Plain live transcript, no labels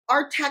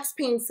our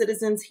taxpaying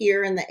citizens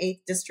here in the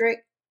 8th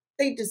District,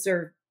 they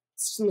deserve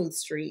smooth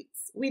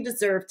streets. We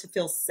deserve to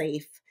feel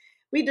safe.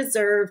 We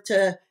deserve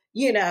to,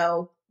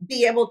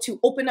 be able to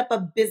open up a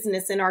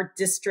business in our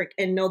district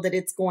and know that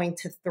it's going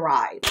to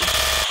thrive.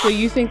 So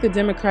you think the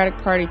Democratic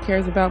Party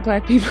cares about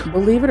Black people?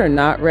 Believe it or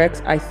not,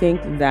 Rex, I think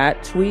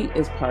that tweet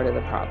is part of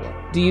the problem.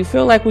 Do you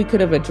feel like we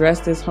could have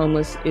addressed this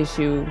homeless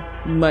issue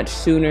much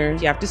sooner?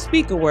 You have to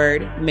speak a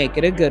word, make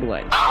it a good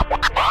one. Okay,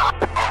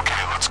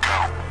 let's go.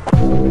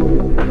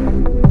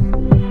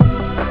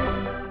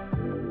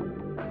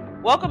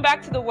 Welcome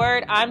back to The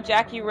Word. I'm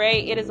Jackie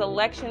Rae. It is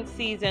election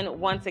season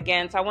once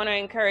again, so I want to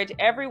encourage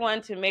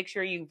everyone to make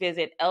sure you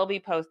visit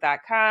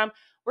lbpost.com.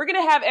 We're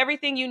going to have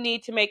everything you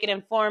need to make an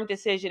informed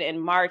decision in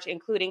March,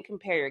 including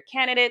compare your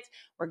candidates.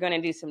 We're going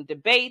to do some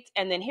debates.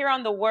 And then here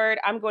on The Word,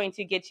 I'm going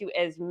to get you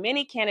as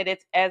many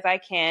candidates as I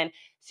can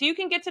so you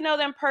can get to know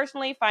them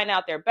personally, find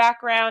out their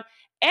background,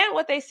 and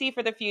what they see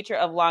for the future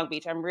of Long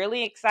Beach. I'm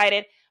really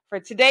excited. For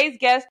today's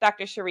guest,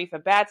 Dr.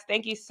 Sharifa Batts,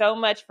 thank you so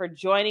much for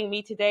joining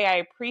me today. I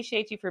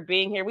appreciate you for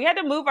being here. We had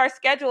to move our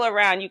schedule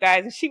around, you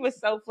guys, and she was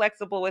so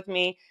flexible with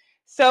me,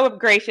 so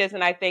gracious,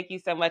 and I thank you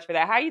so much for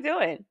that. How are you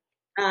doing?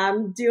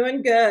 I'm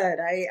doing good.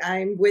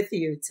 I'm with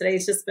you.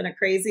 Today's just been a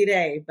crazy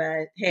day,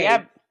 but hey,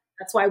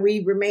 That's why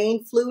we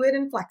remain fluid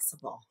and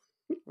flexible.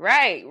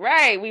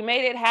 Right. We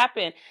made it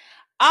happen.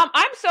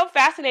 I'm so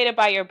fascinated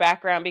by your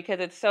background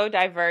because it's so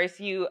diverse.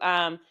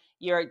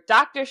 You're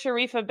Dr.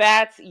 Sharifa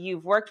Batts.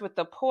 You've worked with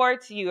the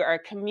ports. You are a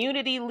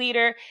community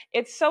leader.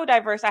 It's so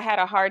diverse. I had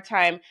a hard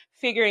time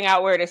figuring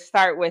out where to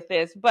start with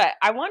this, but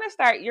I want to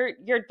start your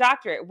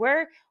doctorate.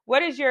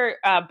 What is your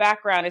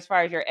background as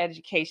far as your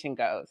education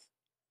goes?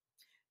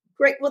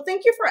 Great. Well,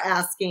 thank you for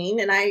asking.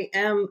 And I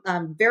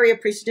am very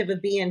appreciative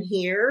of being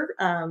here.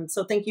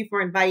 So thank you for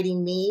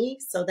inviting me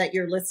so that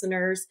your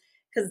listeners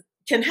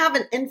can have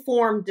an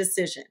informed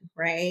decision,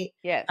 right?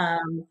 Yes.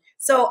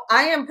 So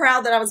I am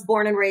proud that I was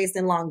born and raised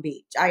in Long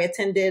Beach. I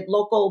attended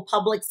local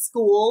public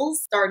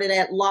schools, started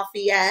at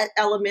Lafayette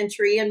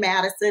Elementary in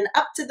Madison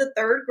up to the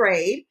 3rd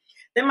grade.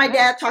 Then my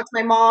dad talked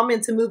my mom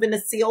into moving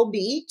to Seal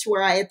Beach,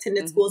 where I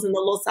attended schools in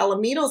the Los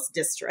Alamitos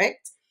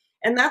district.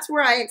 And that's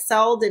where I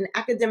excelled in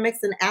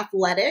academics and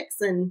athletics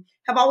and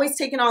have always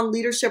taken on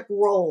leadership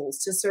roles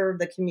to serve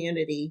the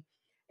community.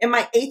 In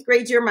my 8th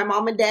grade year, my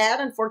mom and dad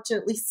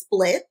unfortunately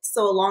split.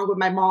 So along with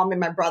my mom and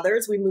my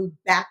brothers, we moved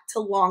back to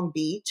Long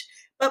Beach.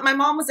 But my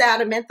mom was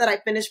adamant that I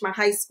finish my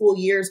high school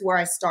years where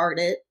I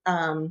started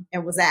and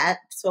was at.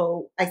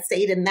 So I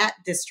stayed in that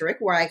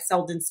district where I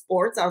excelled in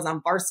sports. I was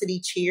on varsity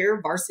cheer,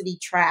 varsity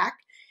track,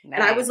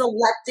 and I was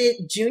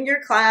elected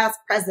junior class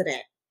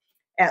president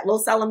at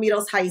Los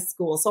Alamitos High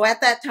School. So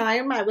at that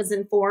time, I was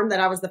informed that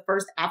I was the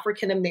first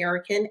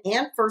African-American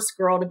and first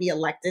girl to be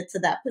elected to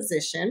that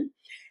position.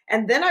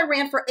 And then I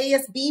ran for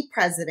ASB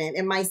president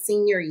in my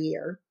senior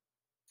year.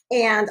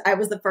 And I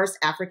was the first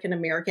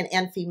African-American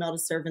and female to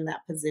serve in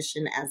that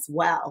position as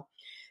well.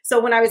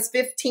 So when I was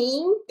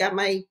 15, got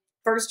my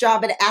first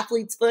job at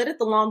Athlete's Foot at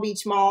the Long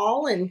Beach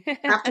Mall. And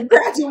after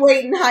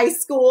graduating high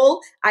school,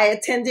 I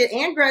attended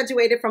and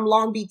graduated from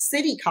Long Beach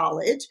City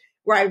College,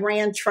 where I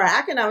ran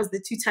track. And I was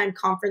the 2-time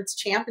conference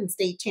champ and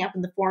state champ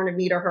in the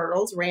 400-meter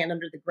hurdles, ran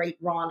under the great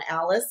Ron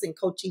Alice and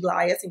Coach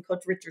Elias and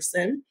Coach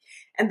Richardson.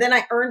 And then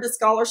I earned a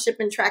scholarship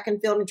in track and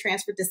field and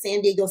transferred to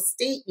San Diego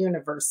State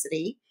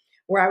University,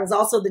 where I was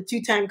also the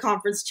 2-time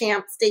conference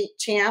champ, state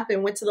champ,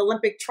 and went to the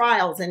Olympic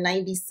trials in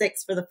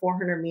 '96 for the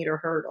 400-meter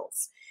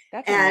hurdles.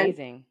 That's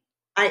amazing.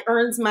 I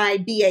earned my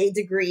BA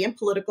degree in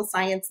political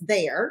science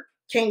there,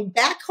 came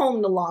back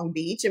home to Long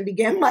Beach and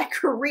began my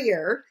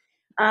career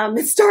and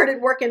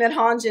started working at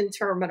Hanjin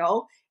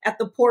Terminal at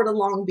the Port of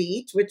Long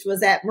Beach, which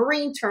was at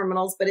Marine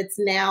Terminals, but it's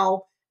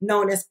now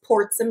known as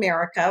Ports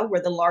America.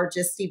 We're the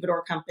largest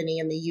stevedore company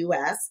in the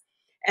U.S.,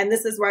 and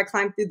this is where I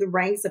climbed through the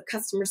ranks of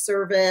customer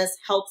service,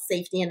 health,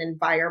 safety, and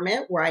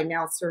environment, where I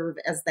now serve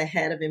as the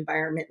head of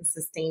environment and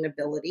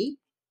sustainability.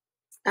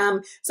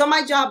 So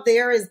my job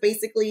there is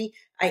basically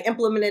I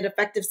implemented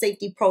effective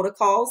safety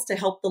protocols to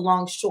help the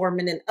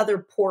longshoremen and other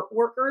port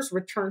workers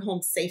return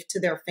home safe to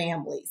their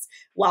families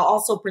while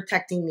also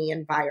protecting the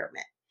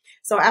environment.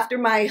 So after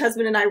my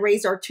husband and I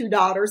raised our 2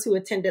 daughters who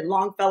attended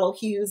Longfellow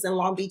Hughes and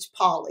Long Beach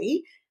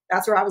Poly,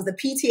 that's where I was the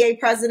PTA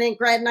president,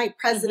 grad night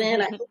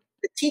president. I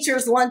the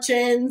teachers'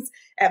 luncheons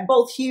at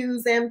both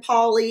Hughes and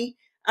Poly.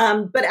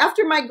 But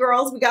after my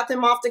girls, we got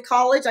them off to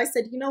college, I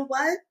said, you know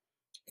what?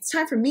 It's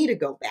time for me to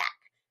go back.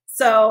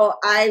 So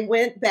I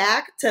went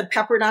back to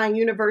Pepperdine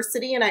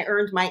University and I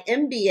earned my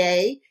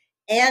MBA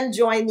and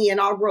joined the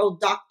inaugural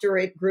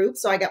doctorate group.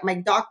 So I got my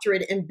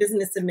doctorate in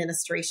business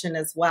administration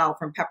as well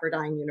from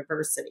Pepperdine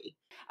University.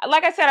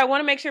 Like I said, I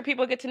want to make sure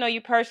people get to know you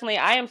personally.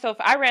 I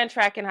ran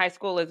track in high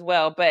school as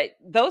well, but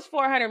those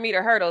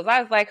 400-meter hurdles, I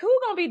was like, who's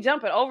going to be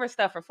jumping over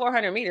stuff for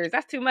 400 meters?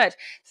 That's too much.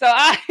 So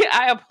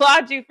I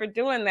applaud you for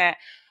doing that.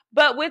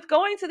 But with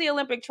going to the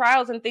Olympic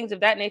trials and things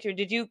of that nature,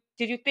 did you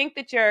think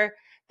that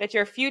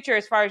your future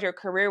as far as your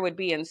career would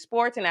be in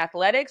sports and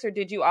athletics, or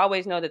did you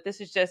always know that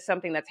this is just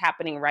something that's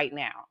happening right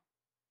now?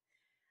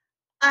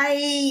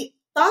 I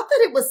thought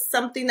that it was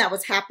something that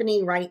was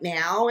happening right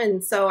now.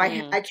 And so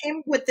I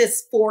came with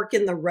this fork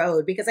in the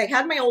road because I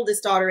had my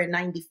oldest daughter in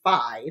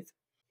 95.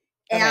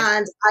 Okay.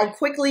 And I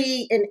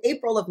quickly, in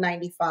April of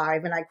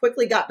 95, and I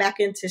quickly got back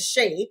into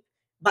shape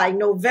by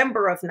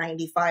November of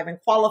 95 and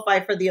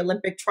qualified for the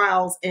Olympic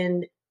trials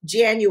in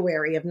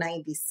January of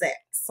 96.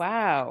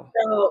 Wow.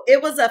 So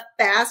it was a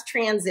fast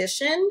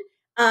transition.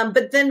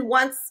 But then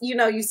once,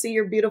 you see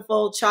your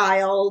beautiful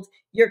child,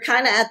 you're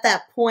kind of at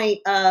that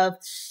point of,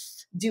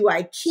 do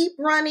I keep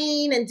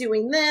running and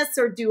doing this,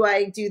 or do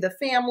I do the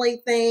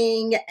family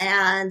thing?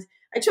 And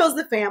I chose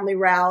the family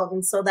route.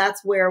 And so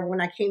that's where,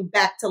 when I came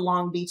back to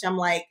Long Beach, I'm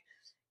like,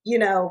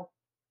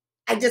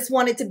 I just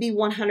wanted to be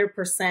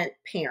 100%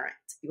 parent,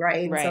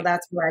 right? And so Right.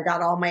 that's where I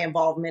got all my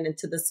involvement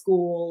into the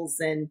schools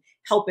and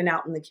helping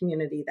out in the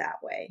community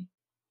that way.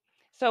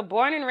 So,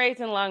 born and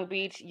raised in Long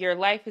Beach, your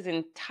life is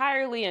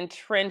entirely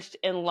entrenched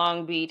in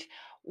Long Beach.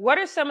 What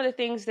are some of the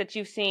things that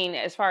you've seen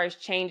as far as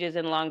changes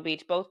in Long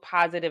Beach, both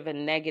positive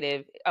and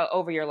negative,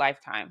 over your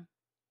lifetime?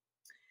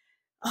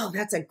 Oh,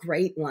 that's a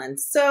great one.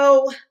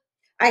 So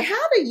I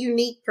had a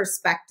unique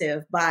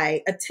perspective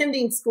by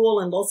attending school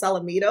in Los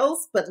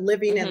Alamitos, but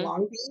living in Hmm.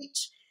 Long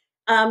Beach,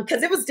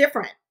 because it was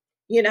different.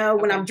 When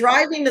I'm Okay.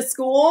 driving to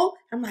school,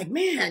 I'm like,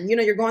 man,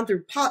 you're going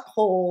through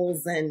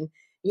potholes, and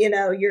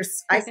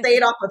I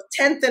stayed off of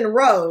 10th and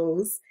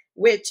Rose,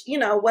 which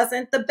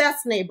wasn't the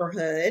best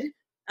neighborhood.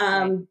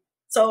 Right.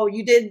 So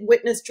you did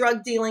witness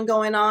drug dealing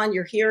going on.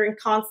 You're hearing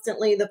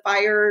constantly the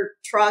fire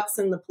trucks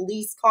and the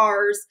police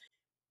cars.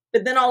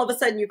 But then all of a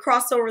sudden you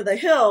cross over the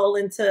hill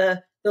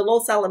into the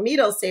Los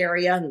Alamitos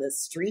area and the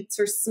streets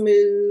are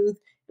smooth.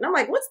 And I'm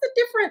like, what's the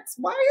difference?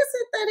 Why is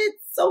it that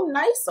it's so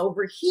nice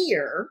over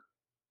here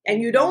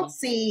and you don't Hmm.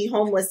 see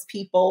homeless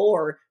people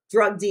or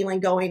drug dealing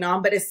going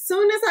on? But as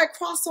soon as I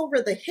cross over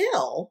the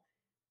hill,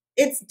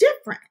 it's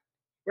different,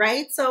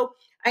 right? So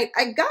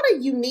I got a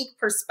unique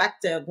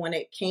perspective when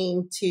it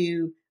came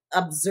to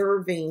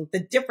observing the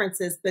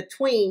differences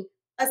between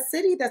a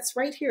city that's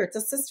right here. It's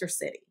a sister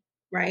city,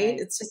 right? Right.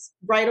 It's just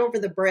right over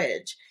the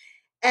bridge.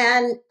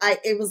 And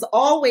it was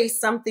always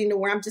something to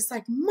where I'm just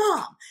like,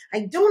 Mom,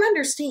 I don't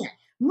understand.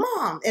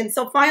 Mom. And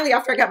so finally,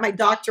 after I got my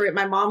doctorate,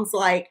 my mom's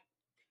like,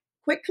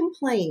 quit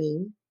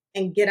complaining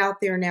and get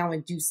out there now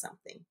and do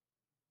something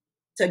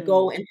to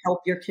go Mm. and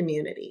help your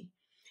community.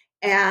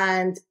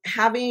 And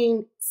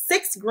having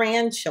 6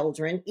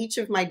 grandchildren, each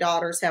of my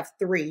daughters have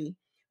 3.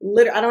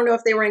 I don't know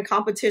if they were in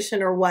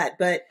competition or what,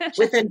 but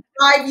within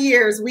 5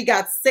 years, we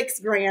got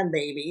 6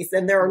 grandbabies,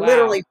 and they're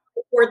literally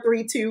Wow. 4,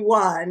 3, 2,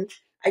 1.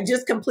 I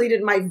just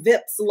completed my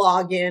VIPS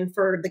login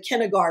for the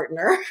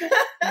kindergartner,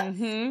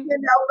 Hmm.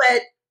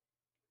 but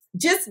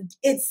just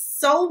it's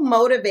so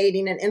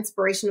motivating and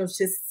inspirational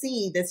to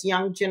see this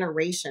young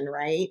generation,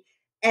 right?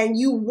 And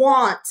you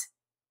want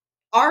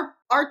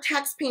our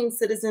tax-paying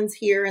citizens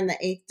here in the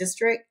 8th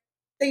district,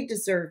 they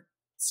deserve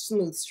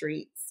smooth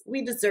streets.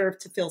 We deserve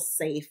to feel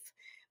safe.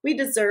 We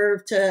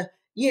deserve to,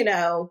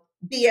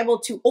 be able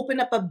to open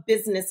up a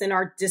business in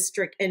our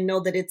district and know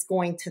that it's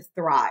going to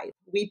thrive.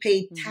 We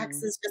pay Hmm.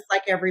 taxes just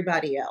like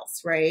everybody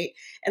else, right?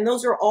 And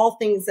those are all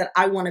things that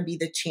I want to be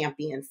the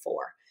champion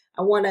for.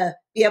 I want to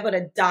be able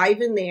to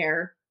dive in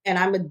there, and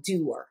I'm a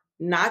doer,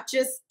 not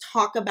just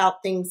talk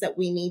about things that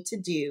we need to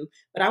do,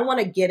 but I want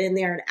to get in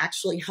there and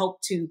actually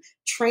help to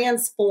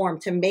transform,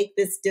 to make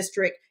this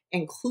district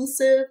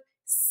inclusive,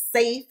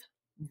 safe,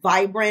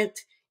 vibrant,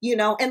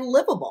 and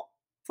livable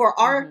for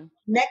our Hmm.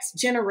 next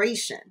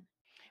generation.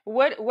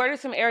 What are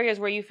some areas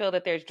where you feel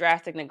that there's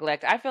drastic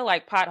neglect? I feel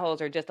like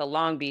potholes are just a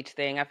Long Beach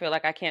thing. I feel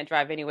like I can't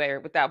drive anywhere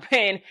without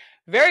paying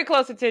very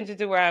close attention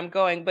to where I'm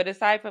going. But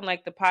aside from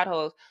like the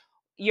potholes,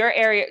 your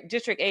area,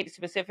 District 8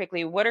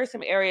 specifically, what are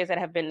some areas that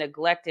have been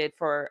neglected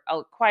for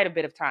quite a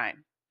bit of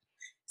time?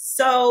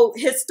 So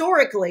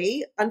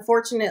historically,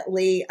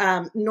 unfortunately,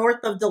 north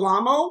of Del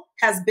Amo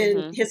has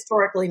been Hmm.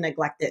 historically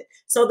neglected.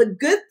 So the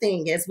good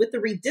thing is with the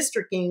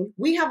redistricting,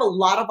 we have a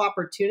lot of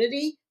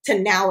opportunity to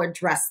now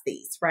address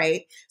these,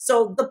 right?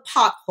 So the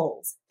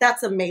potholes,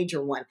 that's a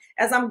major one.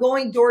 As I'm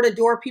going door to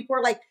door, people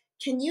are like,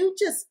 can you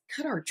just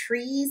cut our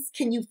trees?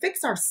 Can you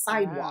fix our Wow.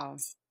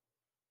 sidewalks?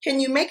 Can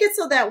you make it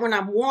so that when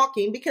I'm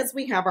walking, because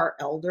we have our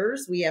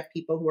elders, we have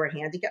people who are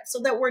handicapped, so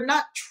that we're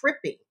not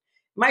tripping?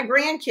 My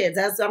grandkids,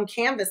 as I'm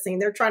canvassing,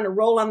 they're trying to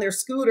roll on their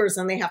scooters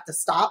and they have to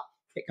stop,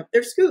 pick up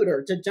their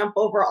scooter to jump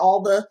over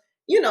all the,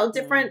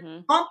 different Hmm.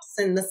 bumps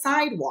in the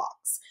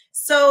sidewalks.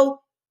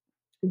 So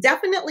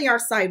definitely our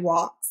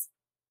sidewalks,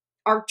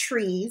 our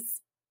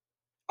trees,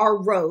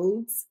 our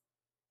roads,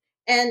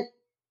 and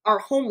our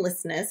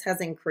homelessness has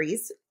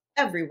increased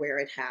everywhere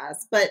it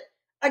has. But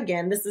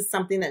again, this is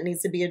something that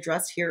needs to be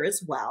addressed here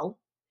as well.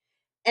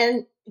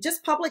 And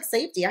just public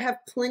safety. I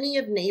have plenty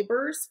of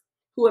neighbors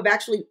who have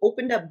actually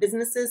opened up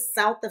businesses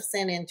south of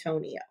San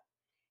Antonio.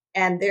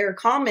 And their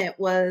comment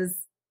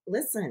was,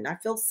 listen, I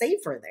feel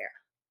safer there.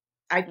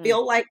 I Mm.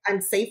 feel like I'm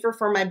safer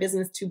for my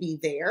business to be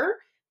there,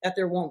 that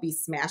there won't be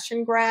smash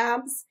and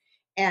grabs,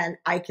 and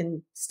I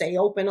can stay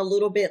open a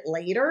little bit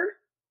later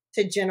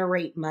to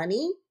generate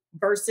money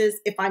versus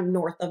if I'm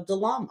north of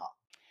Del Amo.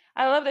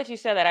 I love that you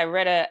said that. I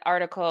read an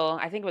article,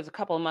 I think it was a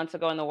couple of months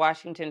ago in the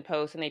Washington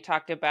Post, and they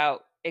talked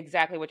about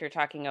exactly what you're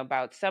talking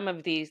about. Some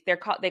of these, they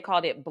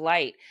called it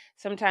blight.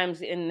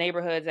 Sometimes in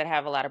neighborhoods that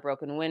have a lot of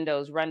broken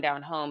windows,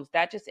 rundown homes,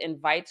 that just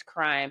invites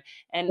crime.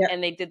 And Yep.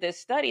 and they did this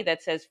study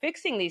that says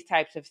fixing these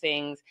types of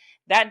things,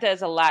 that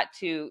does a lot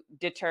to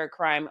deter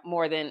crime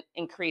more than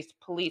increased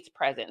police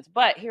presence.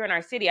 But here in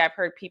our city, I've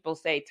heard people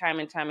say time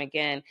and time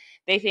again,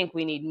 they think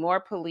we need more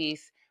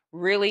police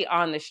really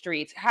on the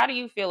streets. How do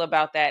you feel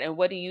about that? And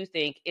what do you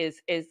think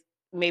is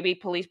maybe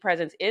police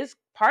presence is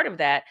part of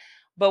that,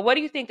 but what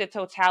do you think the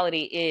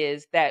totality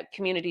is that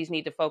communities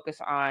need to focus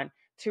on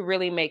to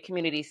really make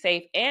communities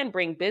safe and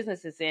bring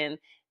businesses in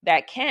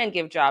that can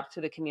give jobs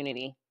to the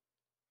community?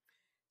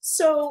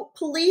 So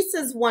police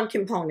is one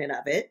component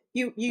of it.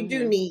 You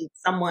do Mhm. need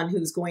someone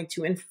who's going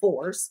to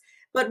enforce,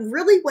 but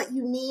really what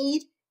you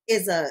need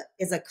is a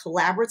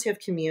collaborative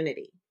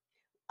community,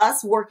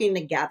 us working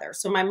together.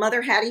 So my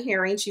mother, Hattie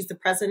Herring, she's the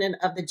president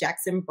of the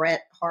Jackson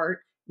Bret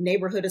Hart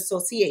Neighborhood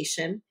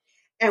Association.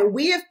 And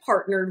we have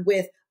partnered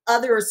with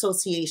other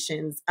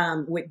associations,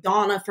 with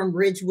Donna from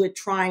Ridgewood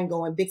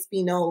Triangle and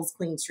Bixby Knolls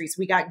Clean Streets.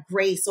 We got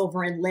Grace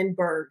over in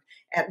Lindbergh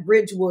at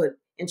Ridgewood,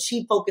 and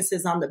she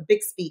focuses on the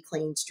Bixby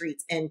Clean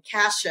Streets, and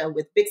Kasha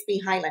with Bixby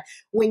Highland.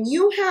 When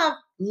you have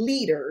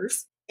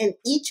leaders in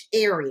each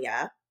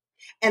area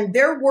and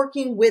they're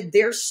working with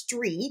their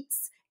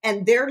streets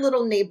and their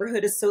little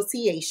neighborhood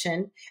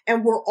association,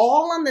 and we're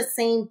all on the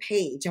same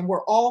page and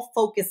we're all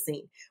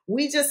focusing.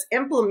 We just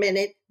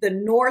implemented the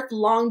North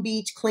Long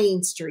Beach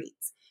Clean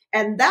Streets,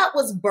 and that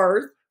was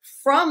birthed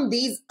from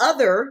these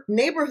other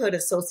neighborhood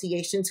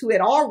associations who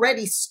had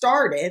already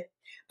started.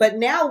 But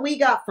now we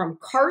got from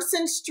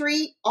Carson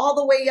Street all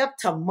the way up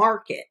to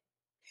Market.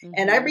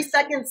 And every Mhm.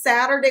 second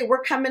Saturday,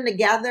 we're coming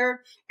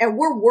together and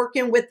we're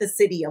working with the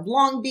city of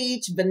Long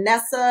Beach.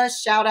 Vanessa,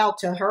 shout out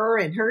to her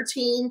and her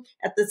team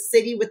at the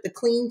city with the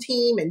clean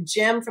team, and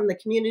Jim from the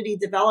community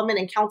development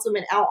and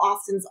Councilman Al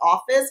Austin's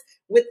office.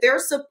 With their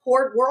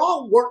support, we're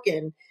all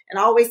working. And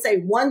I always say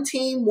one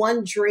team,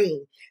 one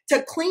dream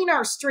to clean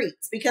our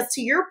streets. Because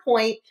to your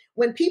point,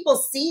 when people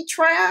see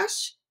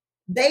trash,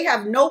 they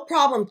have no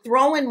problem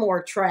throwing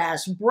more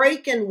trash,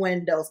 breaking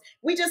windows.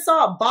 We just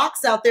saw a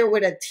box out there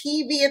with a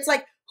TV. It's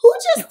like, who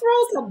just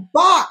throws a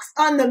box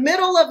on the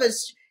middle of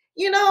it's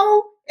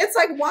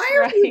like, why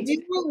are you Right.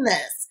 doing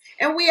this?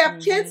 And we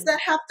have kids Mhm. that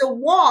have to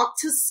walk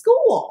to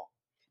school.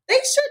 They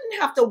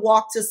shouldn't have to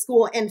walk to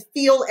school and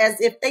feel as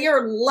if they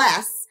are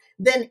less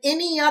than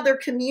any other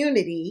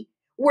community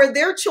where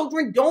their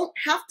children don't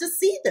have to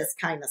see this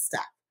kind of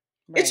stuff.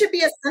 It Right. should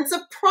be a sense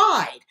of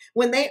pride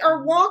when they are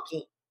Mhm.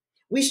 walking.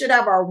 We should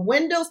have our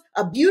windows,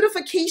 a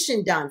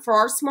beautification done for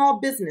our small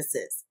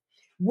businesses.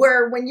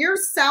 Where when you're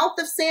south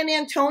of San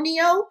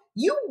Antonio,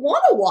 you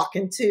want to walk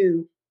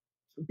into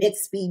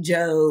Bixby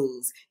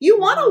Joe's. You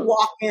want to Mhm.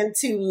 walk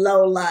into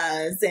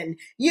Lola's and,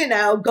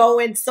 go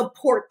and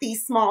support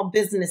these small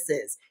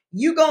businesses.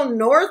 You go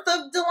north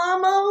of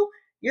Delamo,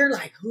 you're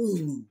like,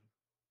 ooh,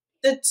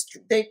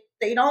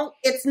 they don't,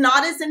 it's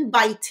not as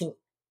inviting.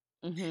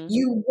 Mhm.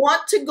 You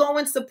want to go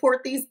and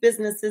support these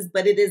businesses,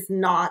 but it is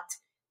not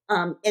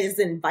as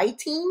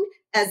inviting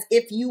as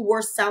if you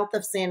were south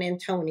of San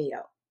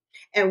Antonio.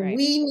 And Right.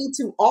 we need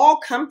to all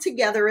come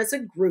together as a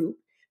group,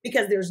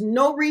 because there's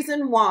no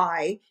reason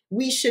why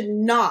we should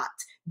not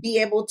be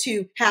able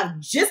to have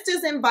just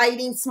as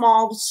inviting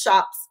small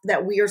shops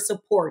that we are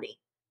supporting,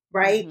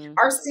 right? Mhm.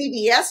 Our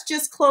CVS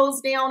just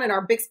closed down in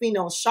our Bixby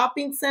Knolls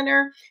Shopping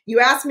Center. You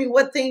asked me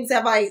what things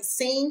have I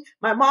seen?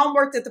 My mom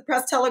worked at the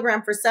Press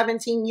Telegram for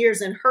 17 years,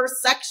 and her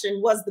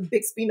section was the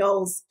Bixby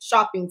Knolls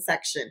shopping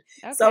section.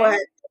 So Okay.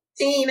 at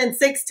 15 and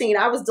 16,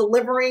 I was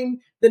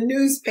delivering the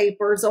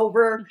newspapers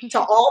over to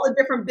all the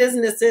different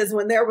businesses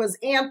when there was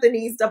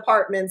Anthony's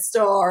department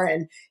store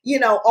and,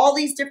 all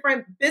these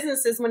different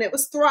businesses when it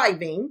was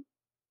thriving.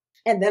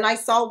 And then I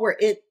saw where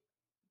it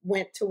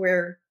went to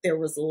where there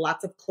was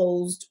lots of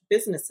closed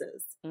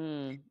businesses.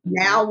 Mm.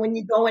 Now, Mhm. when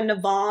you go into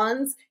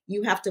Vaughn's,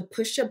 you have to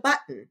push a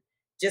button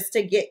just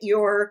to get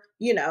your,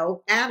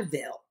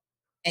 Advil,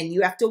 and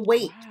you have to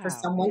wait for Wow.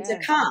 someone to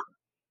Yeah. come,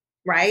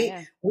 right?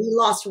 Yeah. We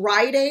lost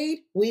Rite Aid,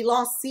 we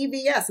lost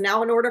CVS.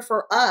 Now, in order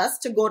for us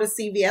to go to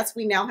CVS,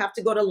 we now have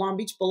to go to Long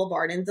Beach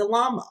Boulevard in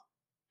Delamo.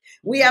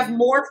 We have Mhm.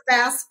 more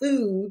fast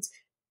foods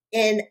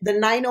in the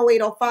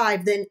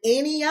 90805 than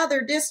any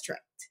other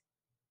district,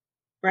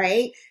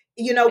 right?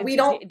 We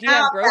don't Do you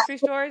have have that. grocery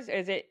stores?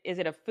 Is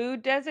it a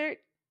food desert?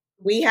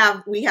 We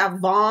have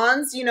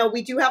Vaughn's,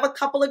 we do have a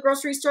couple of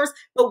grocery stores,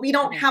 but we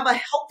don't Okay. have a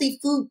healthy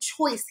food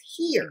choice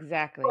here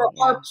Exactly. for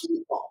Yeah. our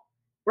people,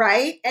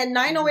 right? And Mhm.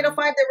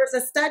 90805, there was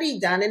a study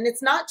done, and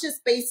it's not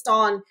just based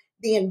on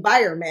the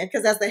environment,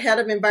 because as the head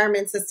of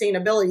environment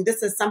sustainability,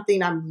 this is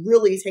something I'm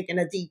really taking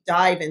a deep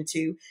dive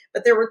into.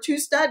 But there were two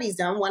studies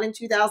done, one in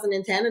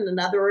 2010 and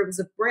another, it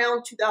was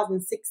around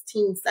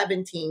 2016,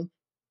 17.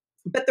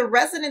 But the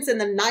residents in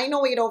the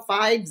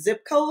 90805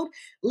 zip code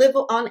live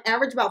on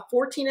average about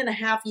 14 and a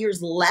half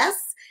years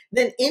less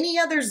than any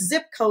other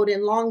zip code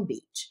in Long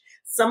Beach.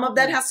 Some of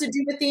that has to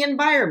do with the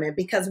environment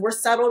because we're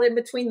settled in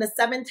between the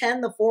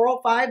 710, the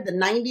 405, the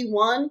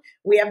 91.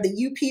 We have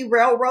the UP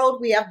Railroad.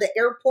 We have the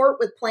airport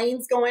with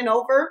planes going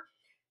over.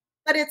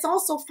 But it's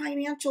also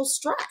financial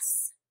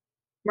stress,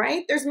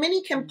 right? There's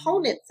many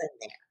components in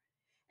there.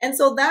 And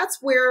so that's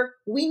where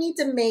we need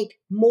to make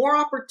more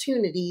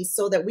opportunities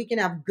so that we can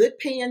have good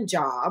paying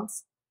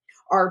jobs.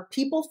 Our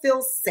people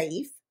feel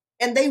safe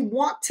and they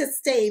want to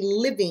stay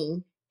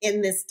living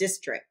in this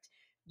district.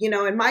 You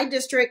know, in my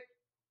district,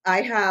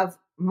 I have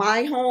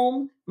my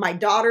home, my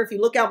daughter. If you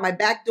look out my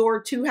back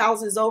door, 2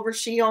 houses over,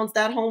 she owns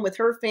that home with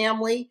her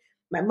family.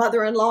 My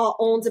mother-in-law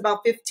owns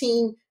about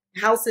 15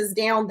 houses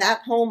down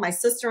that home. My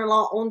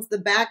sister-in-law owns the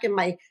back, and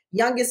my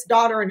youngest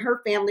daughter and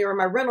her family are in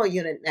my rental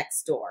unit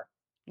next door.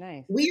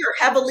 Nice. We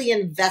are heavily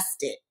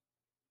invested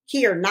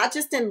here, not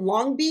just in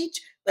Long Beach,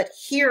 but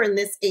here in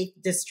this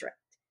 8th district.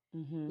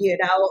 You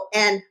know,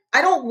 and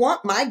I don't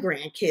want my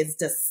grandkids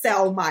to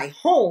sell my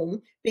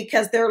home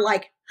because they're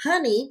like,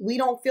 honey, we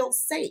don't feel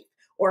safe,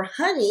 or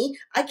honey,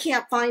 I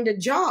can't find a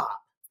job.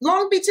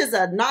 Long Beach is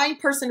a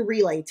 9-person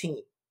relay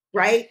team,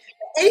 right?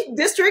 The 8th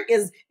district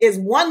is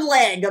one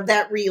leg of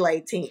that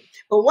relay team.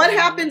 But what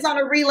happens on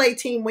a relay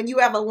team when you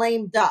have a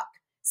lame duck,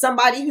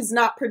 somebody who's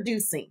not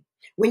producing?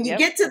 When you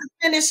get to the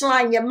finish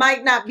line, you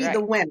might not be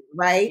the winner,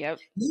 right?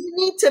 You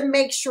need to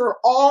make sure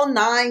all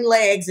 9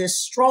 legs is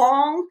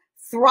strong,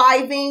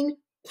 thriving,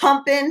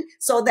 pumping,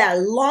 so that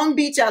Long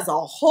Beach as a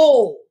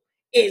whole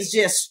is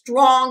just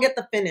strong at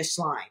the finish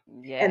line.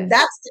 And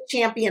that's the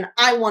champion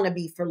I want to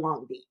be for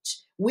Long Beach.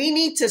 We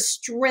need to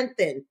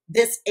strengthen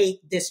this 8th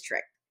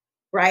district,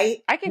 right?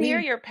 I can hear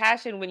your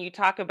passion when you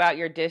talk about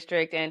your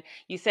district. And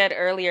you said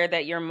earlier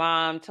that your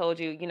mom told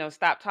you, you know,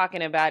 stop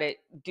talking about it,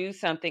 do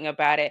something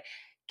about it.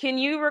 Can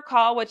you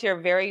recall what your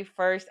very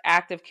first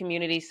act of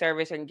community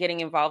service and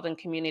getting involved in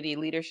community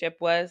leadership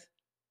was?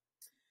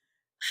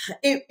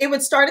 It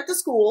would start at the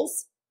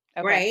schools,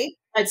 right?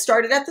 I'd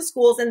started at the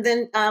schools. And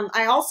then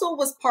I also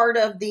was part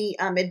of the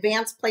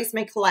Advanced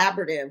Placement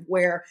Collaborative,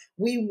 where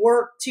we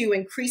worked to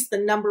increase the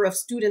number of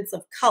students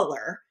of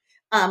color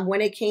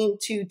when it came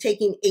to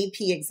taking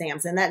AP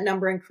exams. And that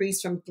number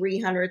increased from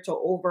 300 to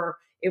over,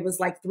 it was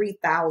like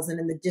 3,000,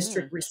 and the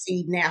district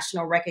received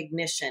national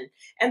recognition.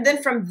 And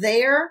then from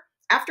there,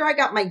 after I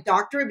got my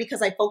doctorate,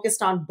 because I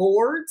focused on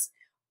boards,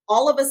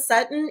 all of a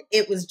sudden,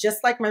 it was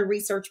just like my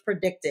research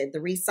predicted, the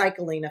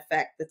recycling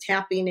effect, the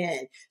tapping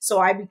in. So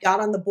I got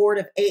on the board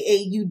of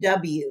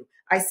AAUW.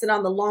 I sit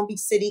on the Long Beach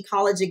City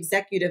College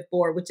Executive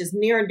Board, which is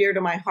near and dear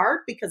to my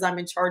heart because I'm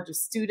in charge of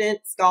student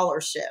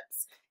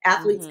scholarships,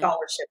 athlete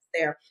scholarships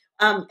there.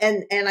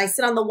 And I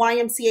sit on the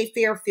YMCA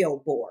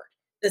Fairfield Board,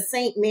 the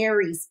St.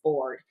 Mary's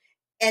Board,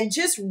 and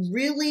just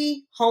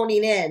really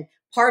honing in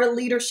part of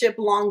Leadership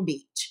Long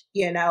Beach,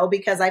 you know,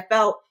 because I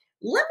felt,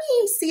 let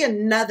me see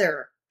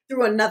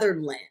through another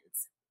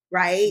lens,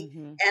 right?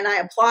 And I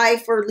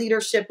applied for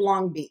Leadership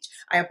Long Beach.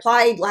 I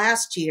applied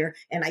last year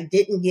and I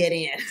didn't get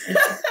in.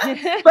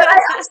 But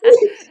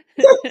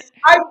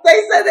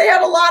they said they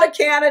had a lot of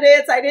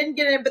candidates. I didn't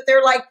get in, but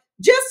they're like,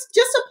 just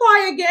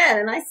apply again.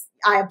 And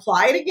I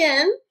applied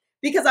again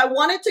because I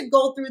wanted to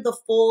go through the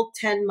full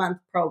 10-month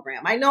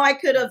program. I know I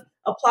could have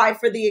applied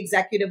for the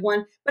executive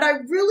one, but I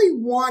really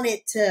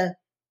wanted to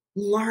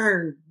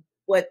learn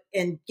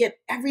and get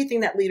everything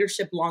that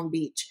Leadership Long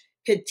Beach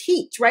could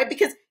teach, right?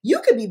 Because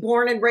you could be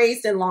born and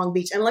raised in Long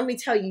Beach. And let me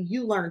tell you,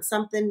 you learn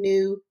something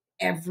new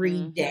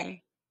every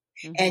day.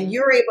 And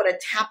you're able to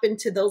tap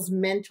into those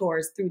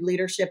mentors through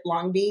Leadership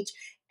Long Beach.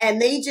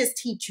 And they just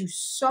teach you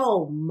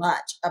so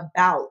much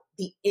about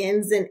the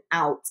ins and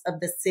outs of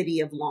the city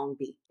of Long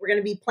Beach. We're going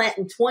to be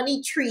planting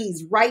 20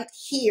 trees right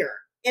here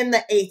in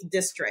the 8th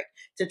district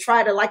to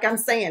try to, like I'm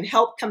saying,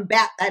 help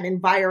combat that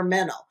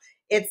environmental.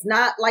 It's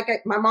not like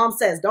my mom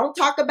says, don't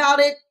talk about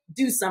it,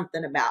 do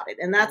something about it.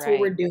 And that's what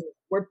we're doing.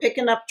 We're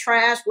picking up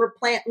trash. We're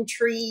planting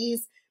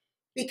trees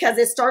because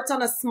it starts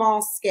on a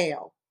small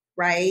scale,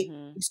 right?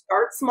 You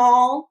start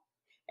small.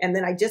 And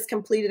then I just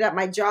completed at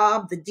my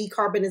job the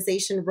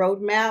decarbonization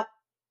roadmap.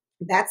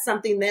 That's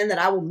something then that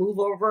I will move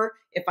over.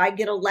 If I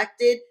get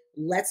elected,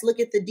 let's look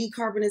at the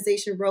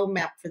decarbonization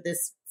roadmap for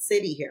this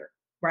city here,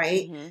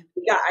 right?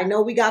 I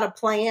know we got a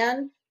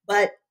plan,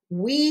 but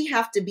we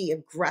have to be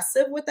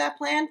aggressive with that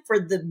plan for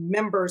the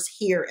members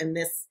here in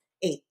this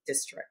 8th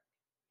district.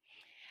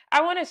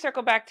 I want to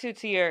circle back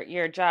to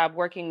your job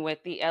working with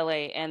the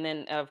LA and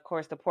then, of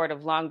course, the Port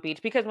of Long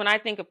Beach, because when I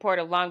think of Port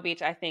of Long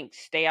Beach, I think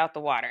stay out the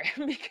water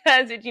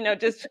because,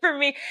 just for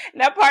me,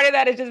 now part of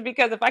that is just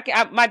because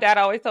my dad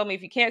always told me,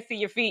 if you can't see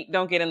your feet,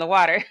 don't get in the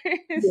water.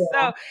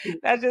 So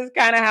that's just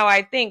kind of how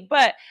I think.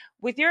 But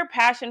with your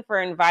passion for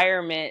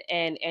environment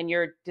and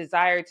your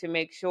desire to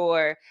make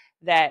sure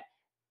that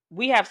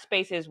we have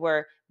spaces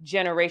where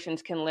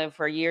generations can live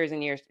for years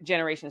and years,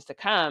 generations to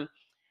come,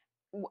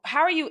 how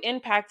are you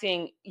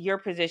impacting your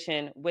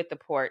position with the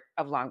Port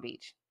of Long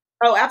Beach?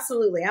 Oh,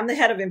 absolutely. I'm the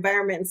head of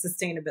environment and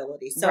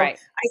sustainability. So I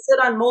sit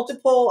on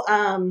multiple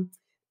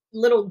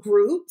little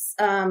groups.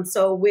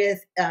 So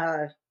with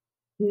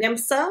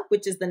NIMSA,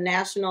 which is the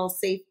National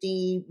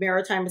Safety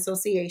Maritime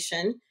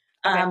Association,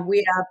 Okay.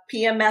 We have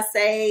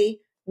PMSA.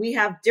 We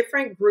have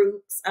different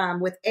groups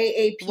with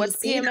AAPC. What's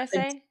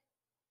PMSA?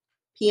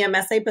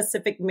 PMSA,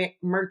 Pacific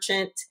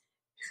Merchant,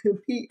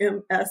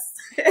 PMSA,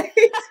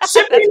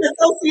 Shipping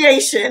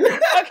Association.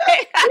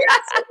 Okay. We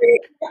have so many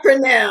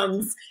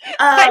acronyms.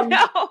 I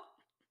know.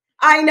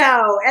 I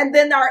know. And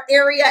then our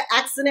Area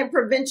Accident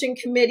Prevention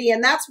Committee,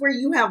 and that's where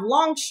you have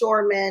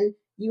longshoremen,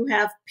 you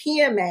have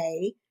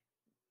PMA,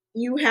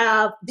 you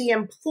have the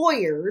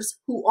employers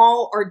who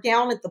all are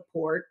down at the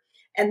port,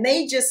 and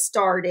they just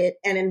started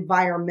an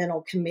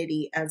environmental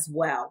committee as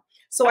well.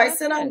 So I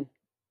sit on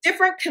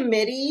different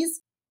committees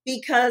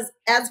because,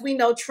 as we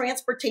know,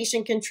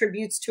 transportation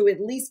contributes to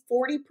at least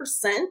 40%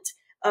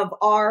 of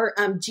our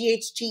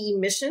GHG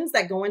emissions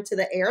that go into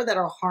the air that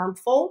are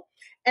harmful.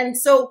 And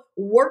so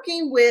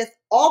working with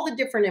all the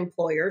different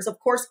employers, of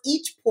course,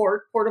 each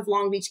Port of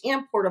Long Beach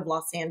and Port of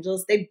Los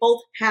Angeles, they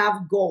both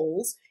have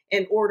goals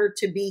in order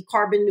to be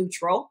carbon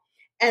neutral.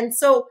 And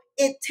so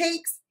it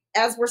takes,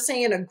 as we're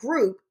saying, a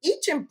group,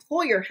 each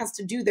employer has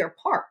to do their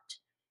part.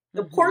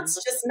 The port's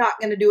just not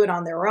going to do it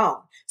on their own.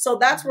 So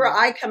that's where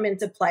I come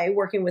into play,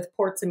 working with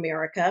Ports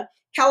America.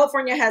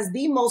 California has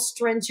the most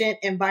stringent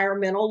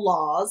environmental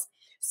laws.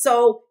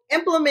 So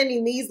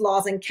implementing these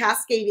laws and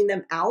cascading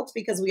them out,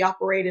 because we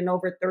operate in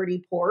over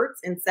 30 ports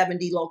in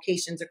 70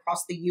 locations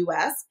across the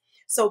U.S.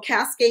 So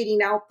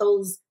cascading out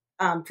those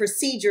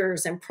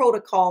procedures and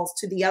protocols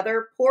to the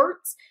other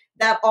ports,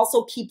 that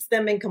also keeps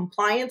them in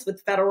compliance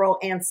with federal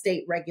and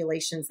state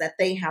regulations that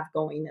they have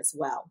going as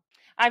well.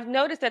 I've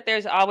noticed that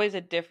there's always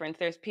a difference.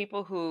 There's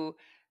people who,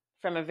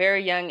 from a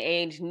very young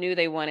age, knew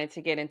they wanted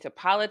to get into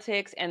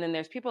politics. And then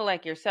there's people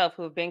like yourself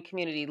who have been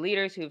community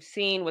leaders, who've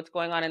seen what's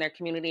going on in their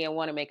community and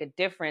want to make a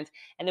difference.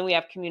 And then we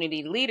have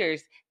community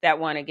leaders that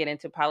want to get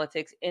into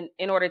politics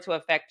in order to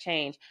affect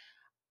change.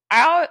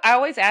 I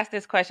always ask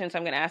this question, so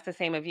I'm going to ask the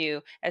same of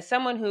you. As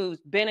someone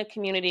who's been a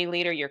community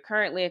leader, you're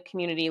currently a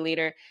community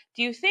leader,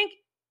 do you think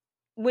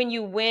when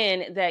you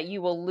win that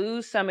you will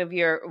lose some of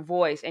your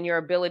voice and your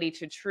ability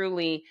to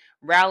truly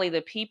rally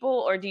the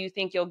people, or do you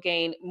think you'll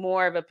gain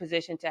more of a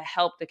position to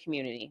help the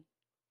community?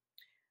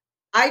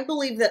 I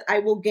believe that I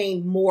will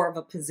gain more of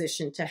a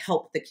position to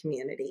help the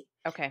community.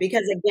 Okay.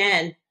 Because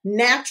again,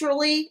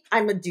 naturally,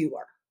 I'm a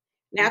doer.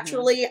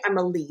 Naturally, I'm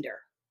a leader.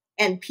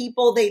 And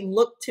people, they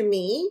look to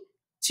me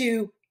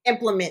to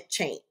implement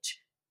change,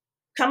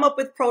 come up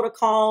with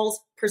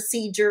protocols,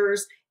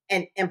 procedures,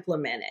 and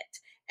implement it.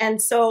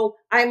 And so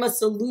I'm a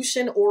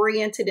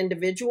solution-oriented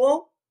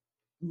individual,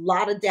 a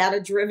lot of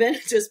data-driven,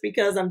 just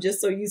because I'm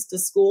just so used to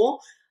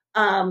school.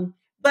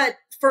 But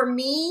for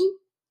me,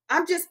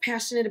 I'm just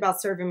passionate about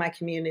serving my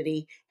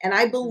community. And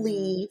I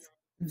believe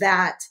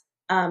that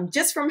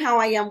just from how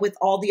I am with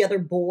all the other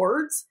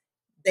boards,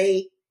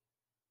 they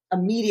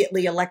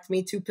immediately elect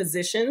me to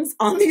positions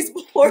on these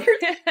boards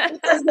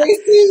because they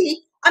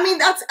see,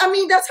 that's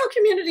how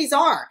communities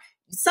are.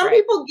 Some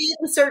people get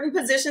in certain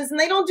positions and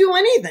they don't do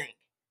anything.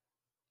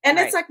 And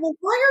it's like, well,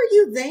 why are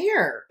you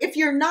there if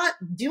you're not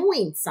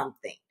doing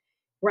something,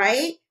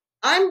 right?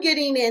 I'm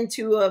getting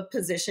into a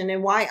position,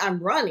 and why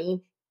I'm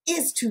running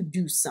is to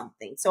do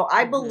something. So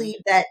I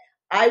believe that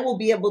I will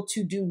be able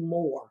to do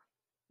more.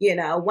 You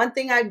know, one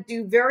thing I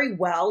do very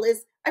well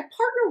is I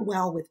partner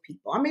well with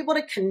people. I'm able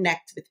to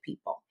connect with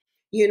people.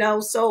 You know,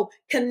 so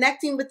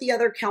connecting with the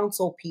other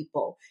council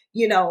people,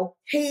 you know,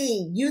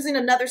 hey, using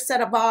another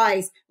set of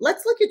eyes,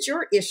 let's look at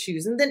your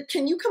issues. And then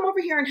can you come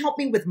over here and help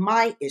me with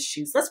my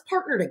issues? Let's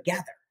partner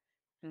together,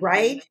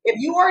 right? If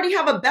you already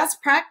have a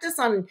best practice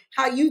on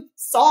how you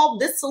solve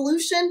this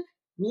solution,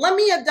 let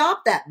me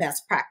adopt that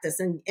best practice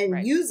and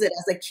use it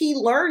as a key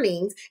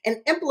learnings and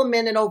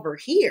implement it over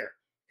here.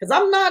 Because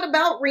I'm not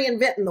about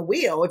reinventing the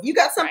wheel. If you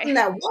got something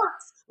that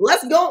works,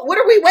 let's go. What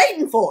are we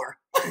waiting for?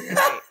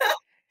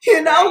 You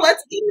know,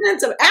 let's get it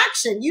into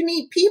action. You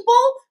need people.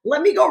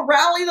 Let me go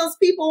rally those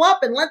people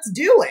up and let's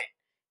do it,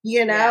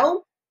 you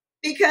know,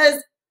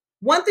 because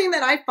one thing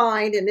that I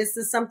find, and this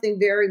is something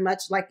very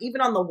much like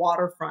even on the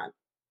waterfront,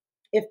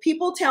 if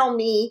people tell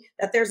me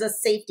that there's a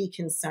safety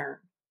concern,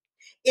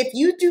 if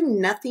you do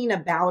nothing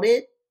about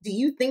it, do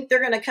you think they're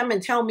going to come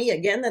and tell me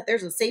again that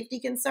there's a safety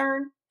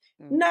concern?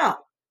 No,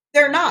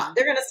 they're not.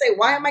 They're going to say,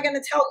 why am I going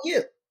to tell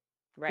you?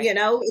 Right. You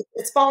know,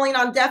 it's falling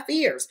on deaf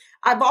ears.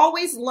 I've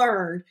always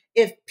learned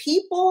if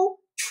people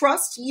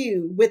trust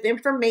you with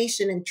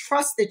information and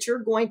trust that you're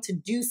going to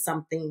do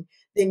something,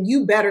 then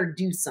you better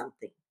do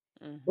something.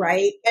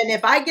 Right. And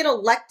if I get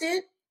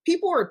elected,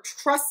 people are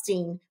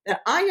trusting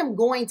that I am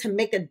going to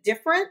make a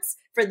difference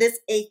for this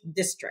 8th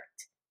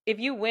district. If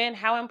you win,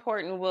 how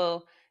important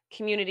will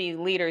community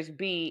leaders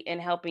be in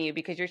helping you?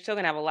 Because you're still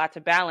going to have a lot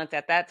to balance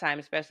at that time,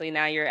 especially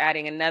now you're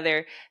adding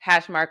another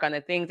hash mark on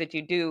the things that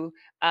you do.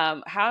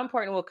 How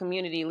important will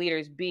community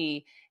leaders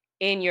be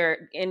in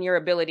your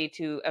ability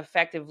to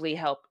effectively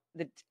help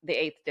the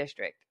 8th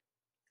district?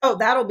 Oh,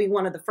 that'll be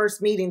one of the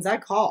first meetings I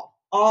call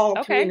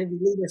all community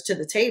leaders to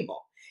the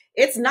table.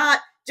 It's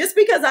not just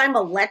because I'm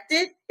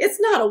elected. It's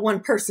not a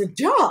one-person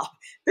job.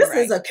 This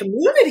is a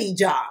community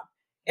job.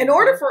 In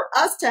order for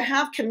us to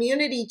have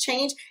community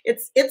change,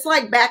 it's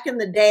like back in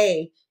the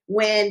day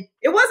when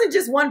it wasn't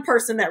just one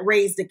person that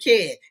raised a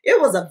kid.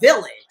 It was a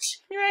village.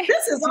 Right.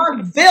 This is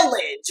our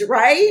village,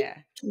 right? Yeah.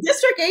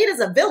 District 8 is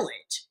a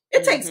village.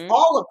 It takes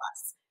all of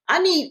us. I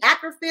need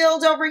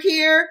Ackerfield over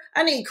here.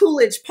 I need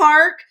Coolidge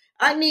Park.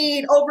 I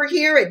need over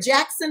here at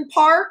Jackson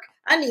Park.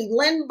 I need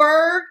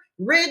Lindbergh,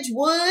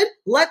 Ridgewood.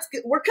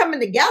 We're coming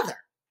together.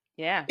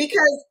 Yeah.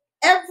 Because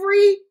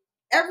every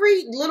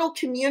little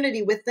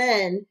community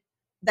within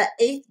the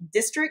 8th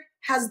district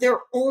has their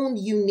own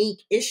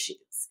unique issues.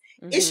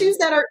 Issues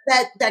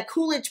that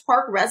Coolidge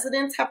Park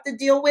residents have to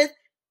deal with.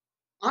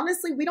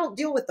 Honestly, we don't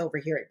deal with over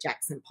here at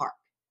Jackson Park.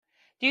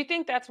 Do you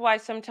think that's why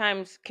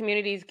sometimes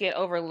communities get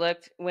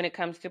overlooked when it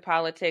comes to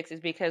politics,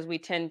 is because we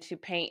tend to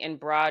paint in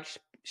broad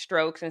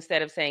strokes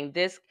instead of saying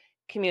this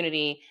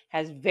community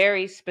has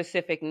very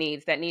specific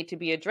needs that need to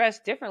be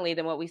addressed differently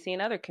than what we see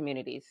in other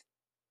communities?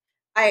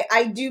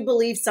 I do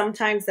believe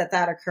sometimes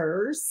that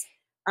occurs.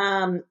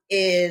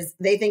 Is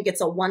they think it's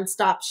a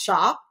one-stop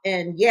shop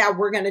and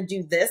we're going to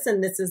do this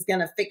and this is going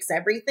to fix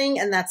everything.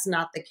 And that's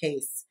not the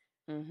case.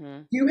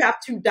 You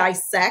have to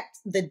dissect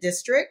the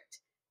district,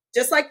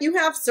 just like you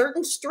have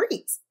certain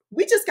streets.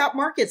 We just got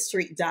Market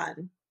Street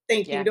done.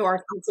 Thank you to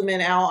our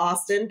Councilman Al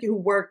Austin, who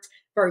worked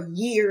for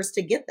years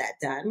to get that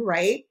done,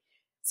 right?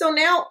 So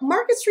now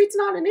Market Street's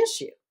not an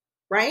issue,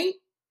 right?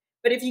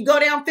 But if you go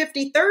down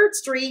 53rd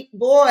Street,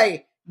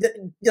 boy,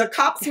 the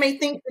cops may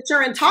think that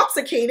you're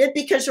intoxicated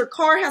because your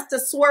car has to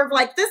swerve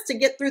like this to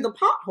get through the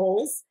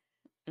potholes.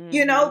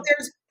 You know,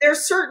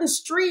 there's certain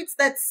streets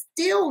that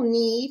still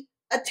need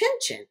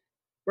attention,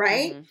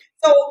 right?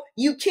 So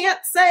you can't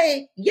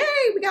say, yay,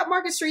 we got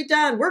Market Street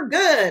done. We're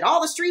good.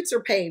 All the streets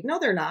are paved. No,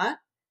 they're not.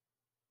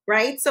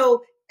 Right?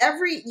 So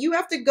you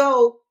have to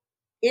go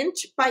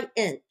inch by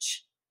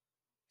inch,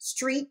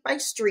 street by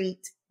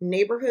street,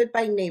 neighborhood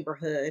by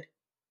neighborhood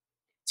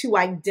to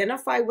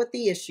identify what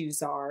the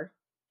issues are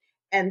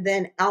and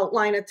then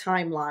outline a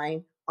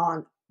timeline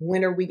on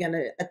when are we going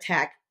to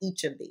attack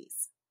each of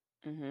these.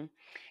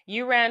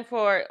 You ran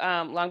for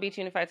Long Beach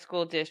Unified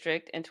School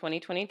District in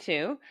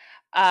 2022.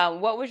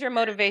 What was your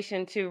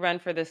motivation to run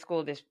for the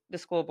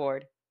school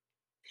board?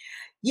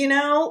 You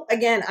know,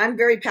 again, I'm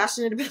very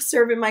passionate about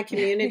serving my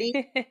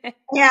community,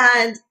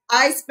 and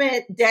I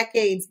spent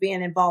decades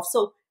being involved.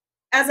 So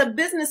as a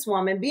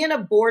businesswoman, being a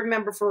board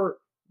member for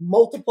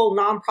multiple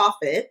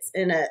nonprofits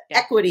in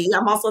equity,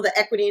 I'm also the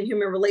Equity and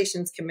Human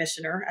Relations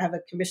Commissioner. I have a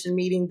commission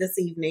meeting this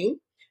evening,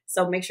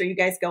 so make sure you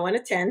guys go and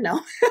attend.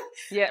 No,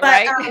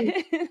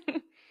 right.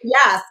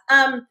 Yes.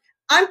 I'm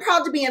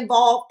proud to be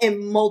involved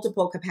in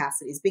multiple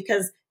capacities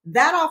because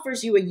that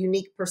offers you a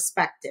unique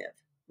perspective,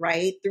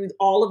 right? Through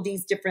all of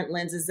these different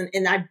lenses.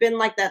 And I've been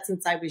like that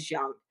since I was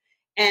young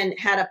and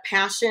had a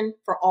passion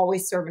for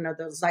always serving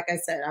others. Like I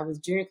said, I was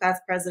junior class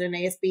president,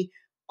 ASB,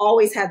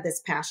 always had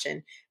this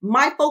passion.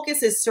 My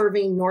focus is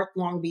serving North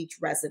Long Beach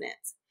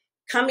residents.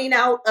 Coming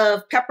out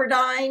of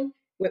Pepperdine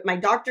with my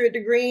doctorate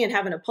degree and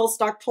having a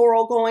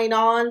postdoctoral going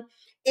on,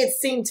 it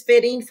seemed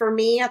fitting for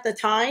me at the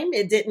time.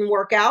 It didn't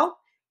work out,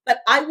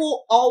 but I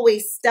will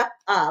always step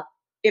up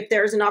if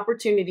there's an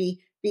opportunity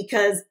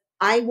because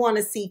I want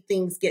to see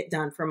things get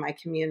done for my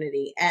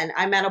community. And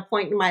I'm at a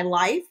point in my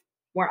life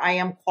where I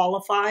am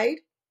qualified.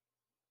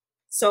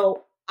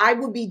 So I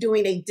would be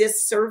doing a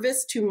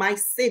disservice to my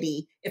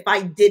city if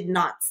I did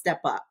not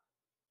step up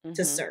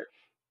to serve.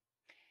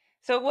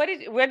 So what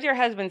did your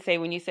husband say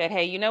when you said,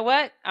 hey, you know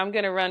what? I'm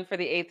going to run for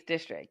the 8th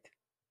district?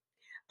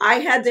 I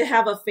had to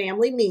have a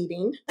family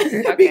meeting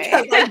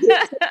because I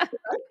did.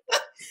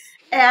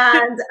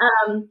 And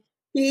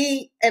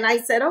I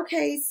said,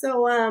 okay,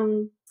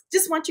 so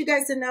just want you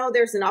guys to know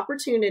there's an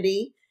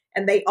opportunity.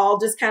 And they all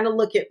just kind of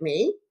look at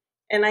me.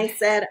 And I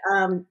said,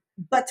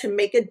 but to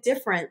make a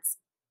difference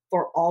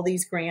for all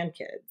these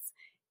grandkids.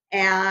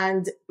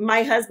 And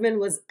my husband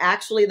was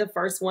actually the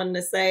first one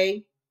to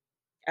say,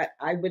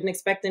 I wouldn't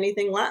expect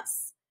anything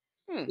less.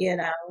 You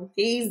know,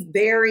 he's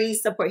very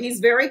supportive. He's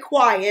very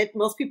quiet.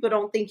 Most people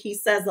don't think he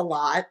says a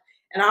lot.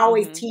 And I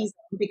always tease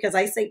him because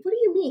I say, what do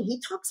you mean?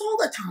 He talks all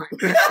the time.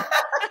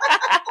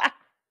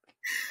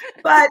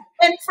 But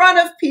in front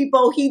of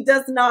people, he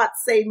does not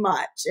say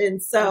much.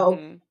 And so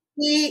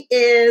he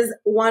is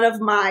one of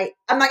I'm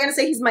not going to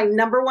say he's my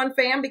number one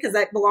fan because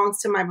that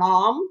belongs to my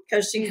mom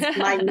because she's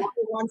my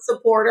number one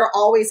supporter,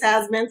 always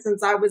has been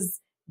since I was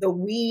the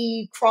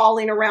wee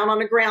crawling around on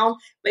the ground.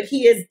 But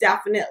he is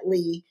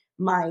definitely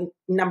my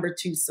number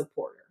 2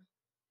 supporter.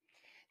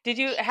 Did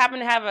you happen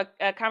to have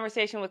a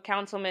conversation with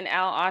Councilman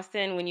Al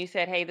Austin when you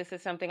said, hey, this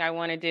is something I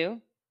want to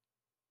do?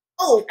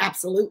 Oh,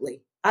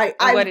 absolutely. I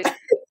would have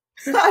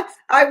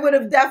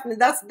definitely,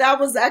 that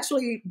was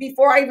actually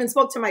before I even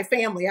spoke to my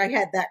family, I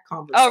had that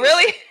conversation. Oh,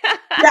 really?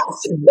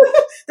 Yes.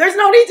 There's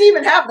no need to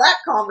even have that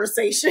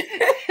conversation.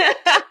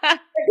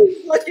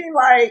 He's looking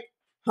like,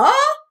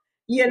 huh?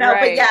 You know,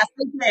 right. But yes,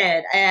 I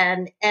did.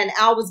 And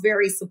Al was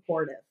very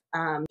supportive.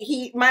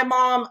 My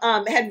mom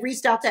had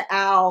reached out to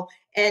Al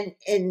and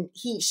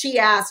she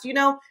asked, you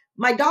know,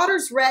 my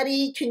daughter's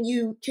ready. Can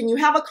you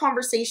have a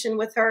conversation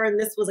with her? And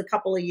this was a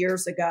couple of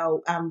years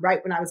ago,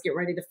 right when I was getting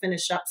ready to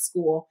finish up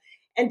school,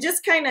 and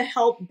just kind of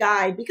help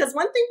guide. Because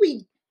one thing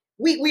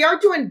we are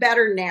doing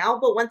better now,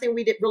 but one thing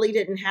we really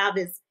didn't have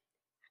is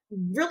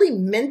really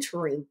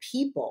mentoring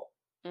people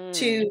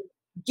to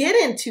get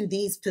into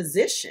these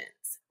positions,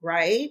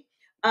 right?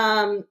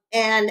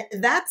 And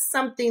that's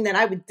something that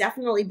I would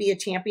definitely be a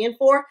champion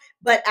for.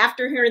 But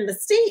after hearing the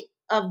state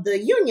of the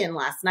union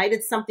last night,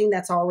 it's something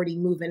that's already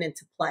moving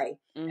into play.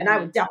 And I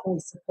would definitely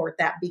support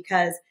that,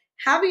 because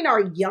having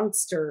our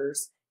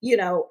youngsters,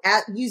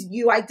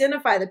 you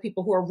identify the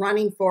people who are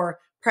running for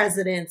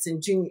presidents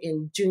and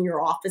in junior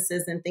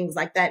offices and things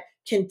like that,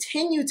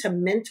 continue to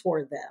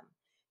mentor them,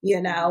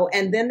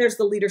 and then there's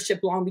the Leadership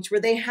Long Beach, where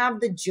they have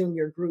the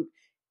junior group.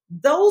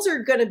 Those are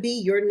going to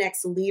be your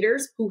next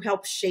leaders who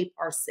help shape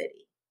our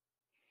city.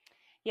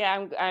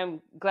 Yeah,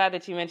 I'm glad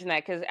that you mentioned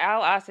that, because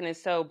Al Austin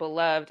is so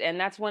beloved, and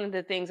that's one of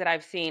the things that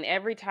I've seen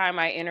every time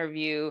I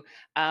interview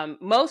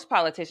most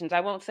politicians.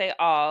 I won't say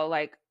all,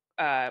 like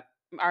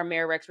our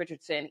Mayor Rex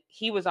Richardson.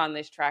 He was on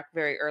this track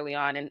very early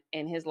on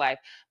in his life,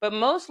 but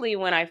mostly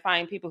when I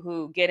find people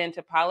who get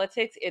into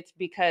politics, it's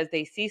because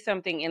they see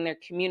something in their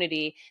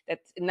community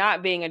that's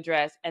not being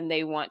addressed and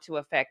they want to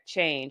affect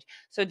change.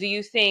 So do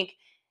you think,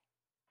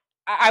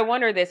 I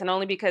wonder this, and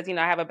only because, I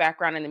have a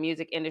background in the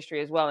music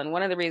industry as well. And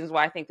one of the reasons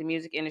why I think the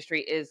music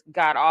industry is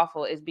god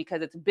awful is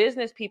because it's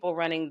business people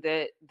running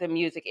the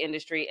music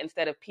industry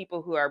instead of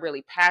people who are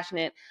really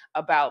passionate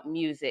about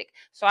music.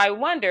 So I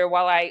wonder,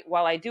 while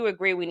I do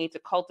agree we need to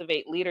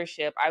cultivate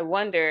leadership, I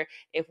wonder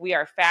if we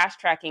are fast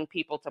tracking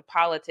people to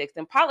politics,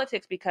 and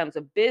politics becomes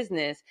a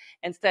business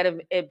instead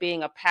of it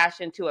being a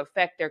passion to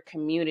affect their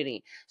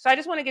community. So I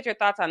just want to get your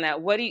thoughts on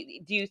that. What do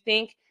you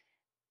think?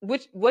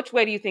 Which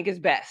way do you think is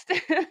best?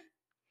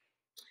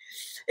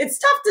 It's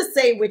tough to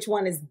say which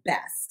one is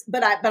best,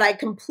 but I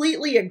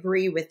completely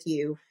agree with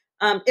you.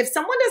 If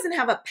someone doesn't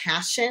have a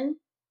passion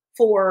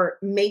for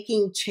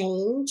making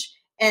change,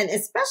 and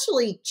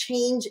especially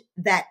change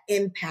that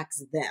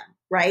impacts them,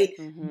 right?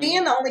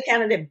 Being the only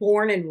candidate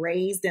born and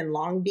raised in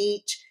Long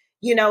Beach,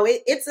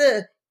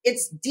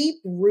 it's deep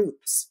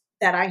roots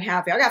that I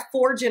have here. I got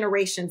 4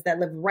 generations that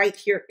live right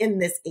here in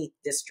this 8th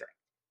district,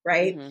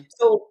 right?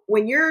 So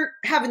when you're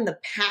having the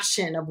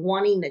passion of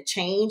wanting to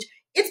change,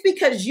 it's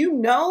because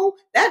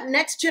that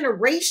next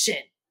generation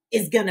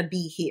is going to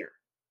be here.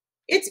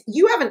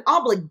 You have an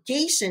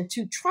obligation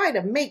to try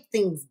to make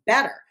things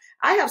better.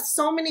 I have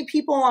so many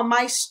people on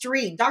my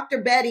street, Dr.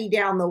 Betty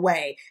down the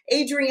way,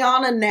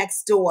 Adriana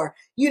next door.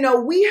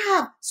 We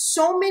have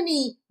so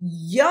many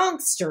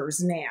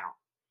youngsters now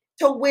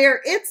to where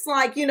it's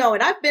like, and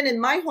I've been in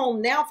my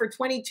home now for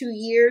 22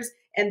 years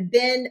and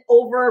been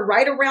over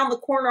right around the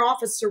corner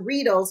off of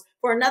Cerritos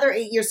for another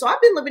 8 years. So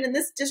I've been living in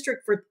this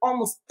district for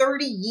almost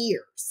 30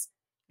 years,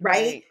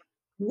 right?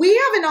 We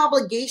have an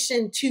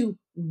obligation to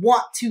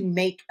want to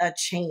make a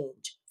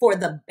change for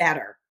the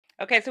better.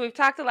 Okay, so we've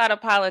talked a lot of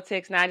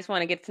politics. Now I just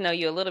want to get to know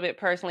you a little bit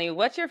personally.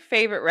 What's your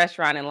favorite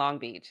restaurant in Long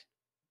Beach?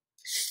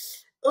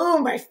 Oh,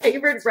 my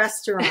favorite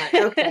restaurant.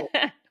 Okay.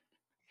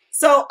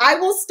 So I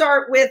will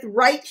start with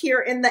right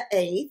here in the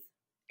 8th.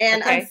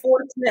 And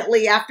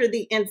unfortunately, after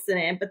the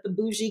incident, but the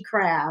Bougie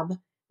Crab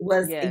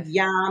was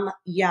yum,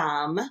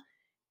 yum.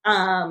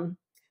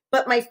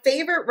 But my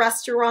favorite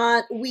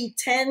restaurant, we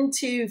tend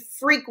to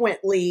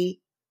frequently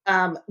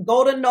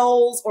go to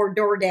Knowles or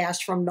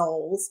DoorDash from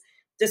Knowles,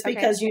 just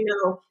because,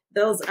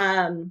 those,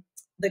 the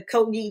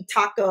Kogi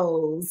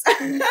tacos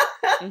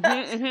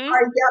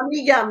are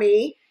yummy,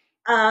 yummy.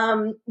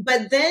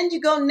 But then you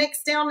go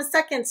next down to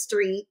 2nd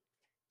Street,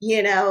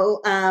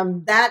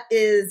 that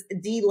is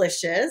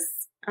delicious.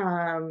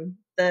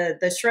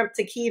 The shrimp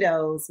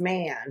taquitos,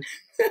 man,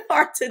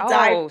 are to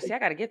die for. Oh, see, I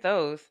got to get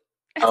those.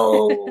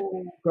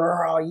 Oh,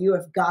 girl, you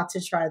have got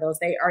to try those.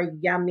 They are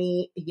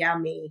yummy,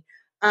 yummy.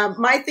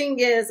 My thing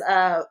is,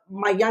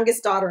 my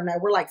youngest daughter and I,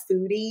 we're like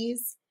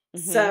foodies.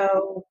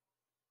 So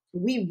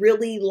we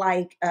really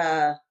like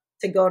to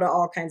go to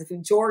all kinds of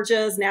food.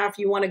 Georgia's now, if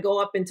you want to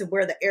go up into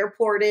where the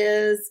airport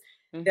is,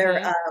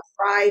 their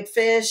fried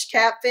fish,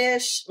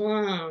 catfish.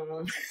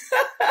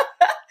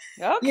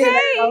 Okay.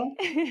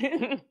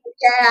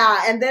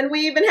 Yeah. And then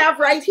we even have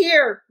right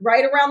here,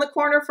 right around the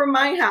corner from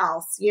my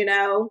house,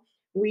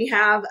 we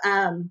have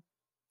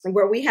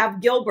where we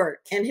have Gilbert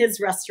and his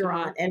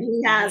restaurant, and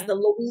he has the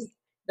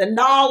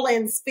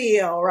Nolans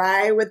feel,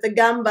 right, with the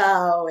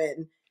gumbo.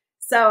 And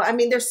so, I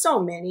mean, there's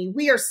so many.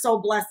 We are so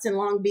blessed in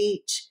Long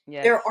Beach.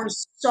 Yes. There are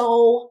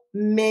so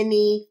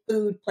many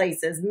food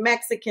places.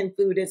 Mexican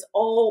food is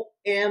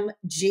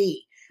OMG.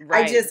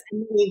 Right. I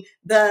mean,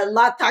 the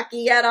La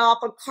Taquillera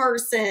off of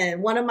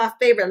Carson, one of my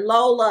favorite,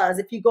 Lola's,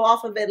 if you go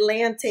off of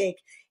Atlantic,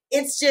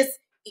 it's just,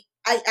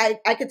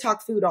 I could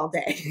talk food all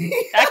day.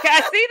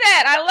 I see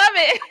that. I love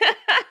it.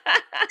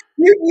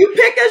 You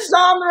pick a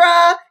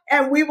genre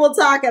and we will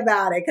talk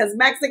about it, because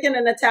Mexican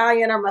and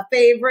Italian are my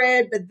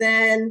favorite, but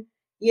then,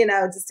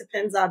 it just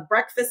depends on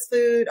breakfast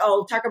food.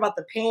 Oh, talk about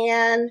the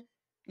pan.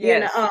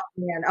 Yes. Oh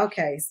man.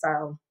 Okay.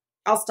 So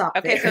I'll stop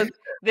Okay, there. so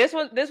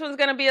this one's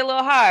gonna be a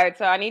little hard.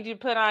 So I need you to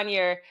put on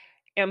your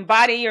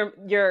embody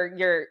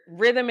your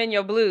rhythm and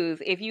your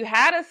blues. If you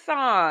had a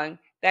song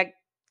that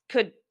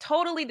could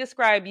totally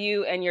describe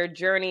you and your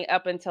journey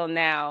up until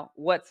now,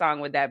 what song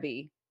would that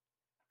be?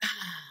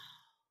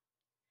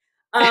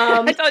 I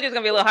told you it's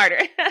gonna be a little harder.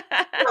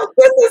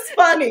 This is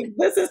funny.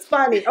 This is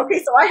funny.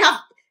 Okay, so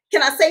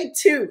can I say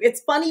two?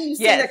 It's funny you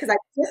say that Yes. because I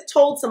just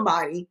told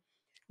somebody,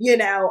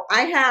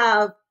 I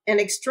have an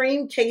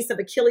extreme case of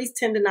Achilles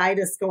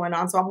tendonitis going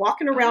on. So I'm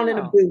walking around in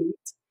a Oh, boot.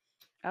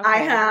 I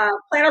okay. have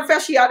plantar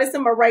fasciitis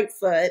in my right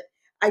foot.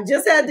 I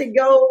just had to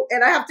go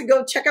and I have to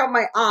go check out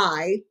my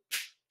eye.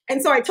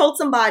 And so I told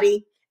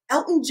somebody,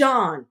 Elton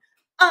John,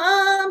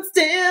 I'm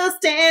still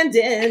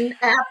standing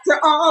after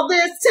all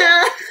this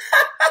time.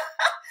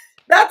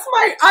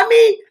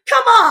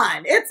 Come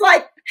on. It's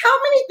like, how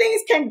many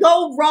things can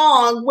go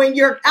wrong when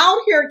you're out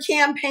here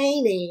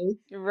campaigning,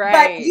 but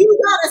Right. you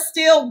gotta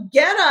still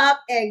get up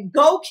and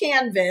go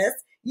canvas.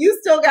 You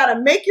still gotta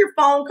make your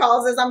phone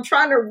calls as I'm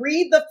trying to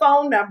read the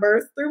phone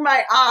numbers through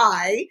my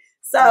eye.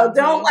 So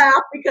don't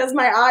laugh because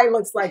my eye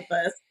looks like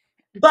this.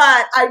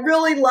 But I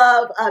really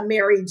love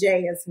Mary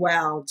J as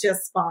well,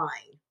 just fine.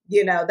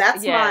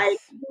 That's Yes.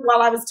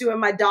 while I was doing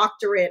my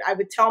doctorate, I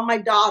would tell my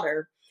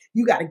daughter,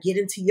 you got to get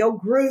into your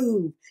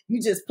groove.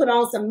 You just put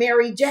on some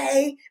Mary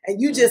J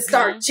and you just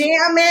start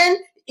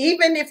jamming.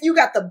 Even if you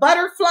got the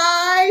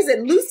butterflies, it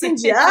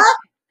loosens you up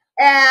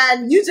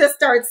and you just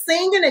start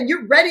singing and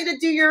you're ready to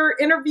do your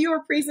interview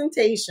or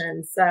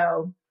presentation.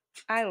 So,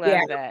 I yeah.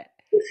 love that.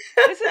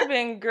 This has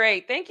been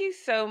great. Thank you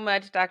so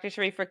much, Dr.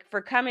 Sharif,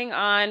 for coming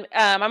on.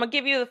 I'm going to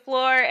give you the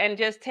floor and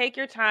just take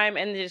your time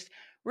and just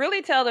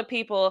really tell the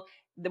people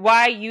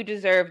why you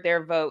deserve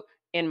their vote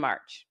in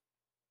March.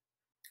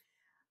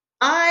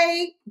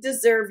 I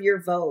deserve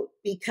your vote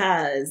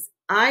because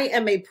I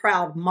am a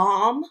proud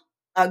mom,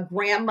 a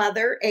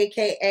grandmother,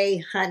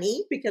 AKA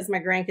Honey, because my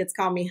grandkids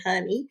call me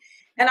Honey.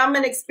 And I'm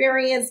an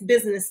experienced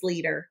business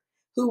leader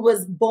who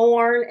was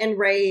born and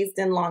raised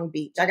in Long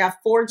Beach. I got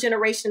 4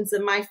 generations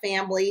in my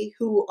family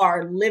who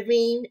are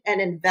living and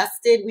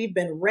invested. We've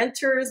been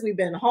renters, we've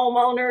been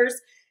homeowners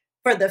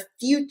for the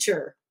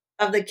future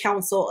of the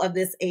council of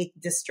this 8th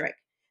district.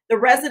 The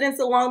residents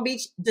of Long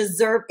Beach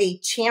deserve a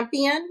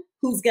champion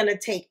who's going to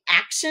take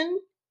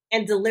action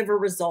and deliver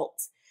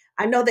results.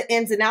 I know the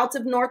ins and outs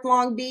of North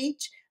Long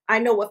Beach. I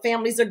know what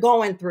families are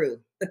going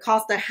through, the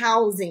cost of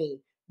housing,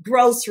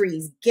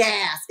 groceries,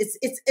 gas.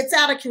 It's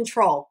out of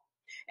control.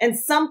 And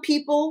some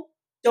people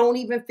don't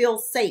even feel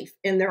safe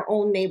in their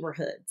own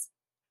neighborhoods.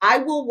 I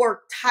will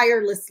work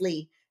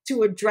tirelessly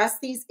to address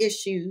these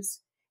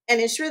issues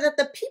and ensure that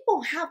the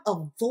people have a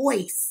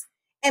voice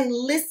and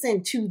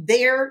listen to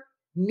their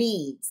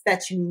needs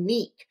that's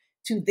unique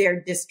to their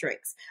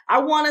districts. I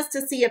want us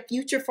to see a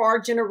future for our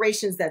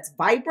generations that's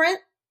vibrant,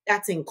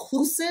 that's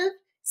inclusive,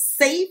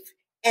 safe,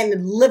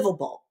 and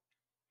livable.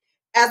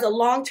 As a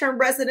long-term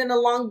resident of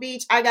Long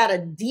Beach, I got a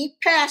deep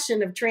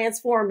passion of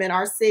transforming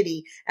our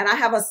city, and I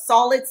have a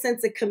solid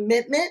sense of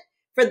commitment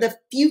for the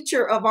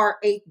future of our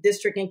 8th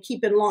district and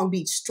keeping Long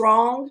Beach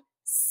strong,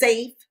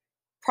 safe,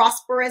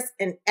 prosperous,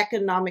 and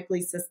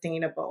economically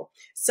sustainable.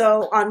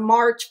 So on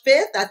March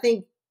 5th, I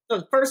think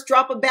the first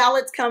drop of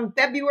ballots come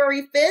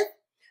February 5th.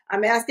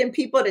 I'm asking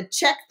people to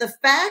check the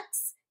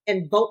facts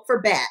and vote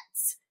for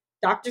Batts,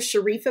 Dr.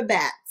 Sharifa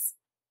Batts.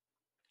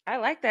 I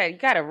like that. You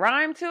got a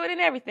rhyme to it and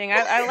everything.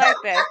 I like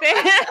that.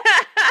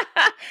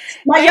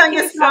 My Thank you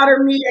youngest so daughter,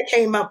 Mia,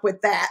 came up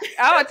with that.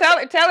 Oh,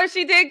 tell her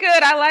she did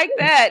good. I like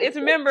that. It's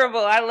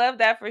memorable. I love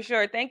that for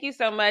sure. Thank you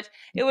so much.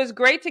 It was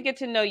great to get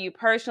to know you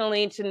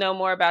personally, to know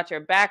more about your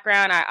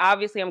background. I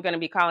obviously am going to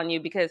be calling you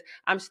because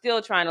I'm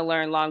still trying to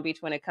learn Long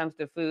Beach when it comes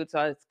to food. So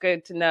it's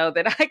good to know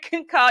that I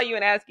can call you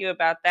and ask you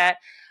about that.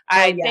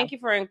 I thank you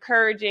for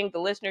encouraging the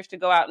listeners to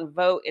go out and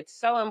vote. It's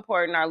so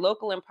important. Our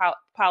local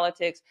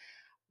politics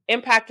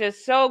impact us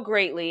so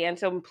greatly. And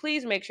so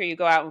please make sure you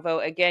go out and vote.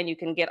 Again, you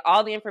can get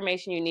all the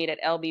information you need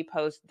at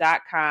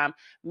lbpost.com.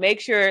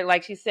 Make sure,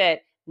 like she said,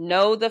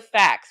 know the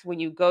facts when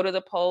you go to the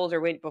polls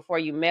or before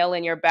you mail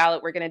in your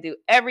ballot. We're going to do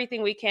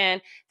everything we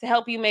can to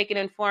help you make an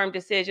informed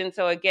decision.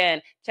 So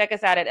again, check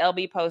us out at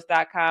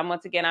lbpost.com.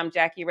 Once again, I'm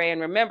Jackie Rae.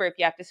 And remember, if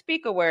you have to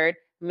speak a word,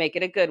 make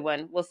it a good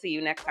one. We'll see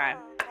you next time.